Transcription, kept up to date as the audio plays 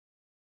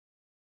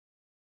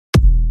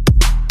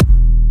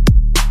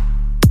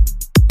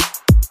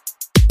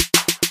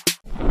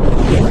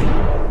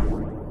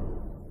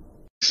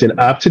question.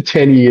 After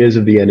 10 years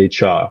of the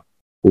NHR,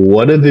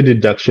 what are the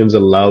deductions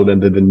allowed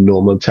under the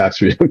normal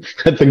tax regime?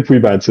 I think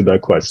we've answered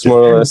that question.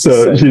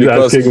 So she's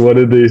asking, what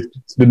are the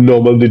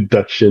normal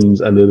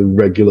deductions under the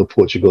regular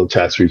Portugal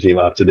tax regime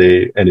after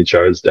the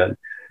NHR is done?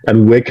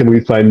 And where can we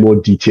find more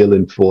detailed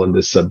info on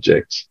this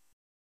subject?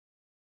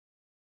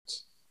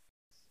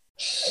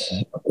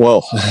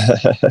 Well,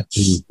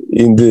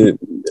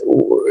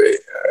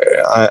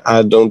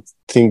 I don't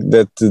think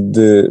that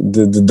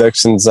the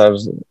deductions are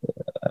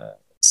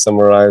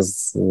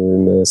summarized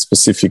in a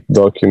specific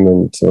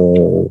document.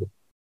 So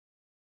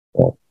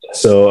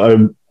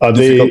are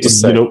they,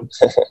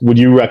 would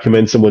you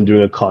recommend someone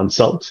doing a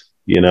consult?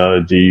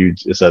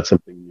 Is that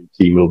something your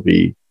team will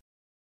be,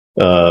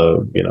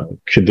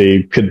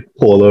 could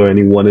Paula or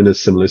anyone in a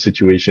similar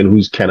situation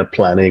who's kind of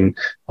planning,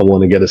 I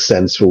want to get a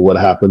sense for what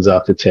happens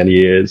after 10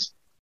 years.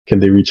 Can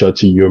they reach out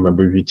to you, a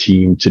member of your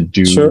team, to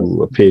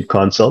do a paid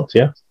consult?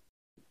 Yeah.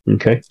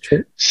 Okay.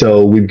 Sure.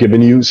 So we've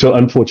given you,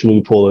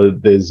 unfortunately, Paula,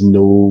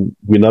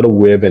 we're not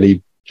aware of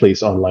any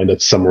place online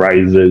that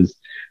summarizes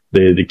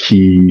the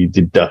key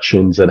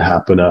deductions that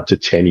happen after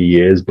 10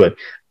 years, but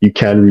you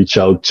can reach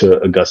out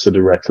to Augusta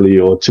directly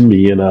or to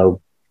me, and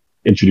I'll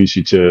introduce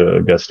you to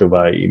Augusta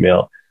via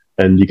email,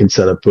 and you can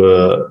set up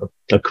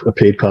a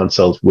paid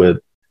consult with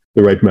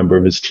the right member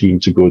of his team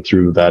to go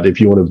through that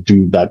if you want to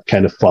do that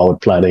kind of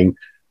forward planning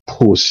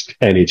post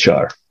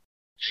NHR.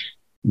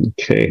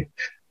 Okay.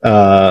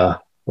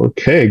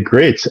 Okay,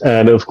 great.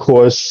 And of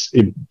course,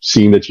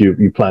 seeing that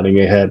you're planning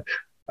ahead,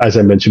 as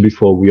I mentioned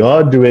before, we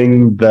are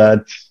doing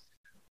that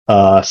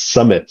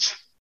summit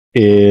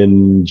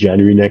in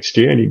January next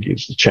year, and it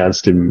gives you a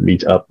chance to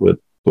meet up with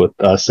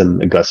us and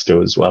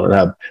Augusto as well and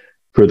have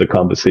further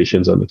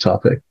conversations on the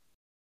topic.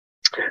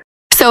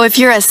 So if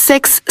you're a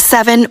 6,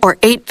 7, or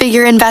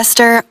 8-figure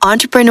investor,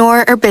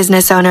 entrepreneur, or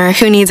business owner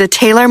who needs a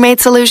tailor-made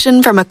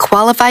solution from a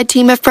qualified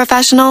team of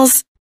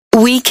professionals,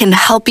 we can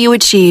help you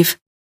achieve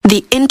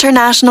the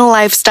international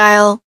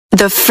lifestyle,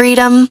 the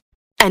freedom,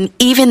 and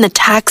even the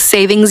tax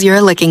savings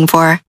you're looking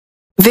for.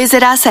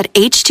 Visit us at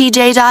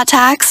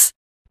htj.tax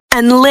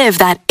and live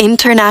that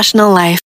international life.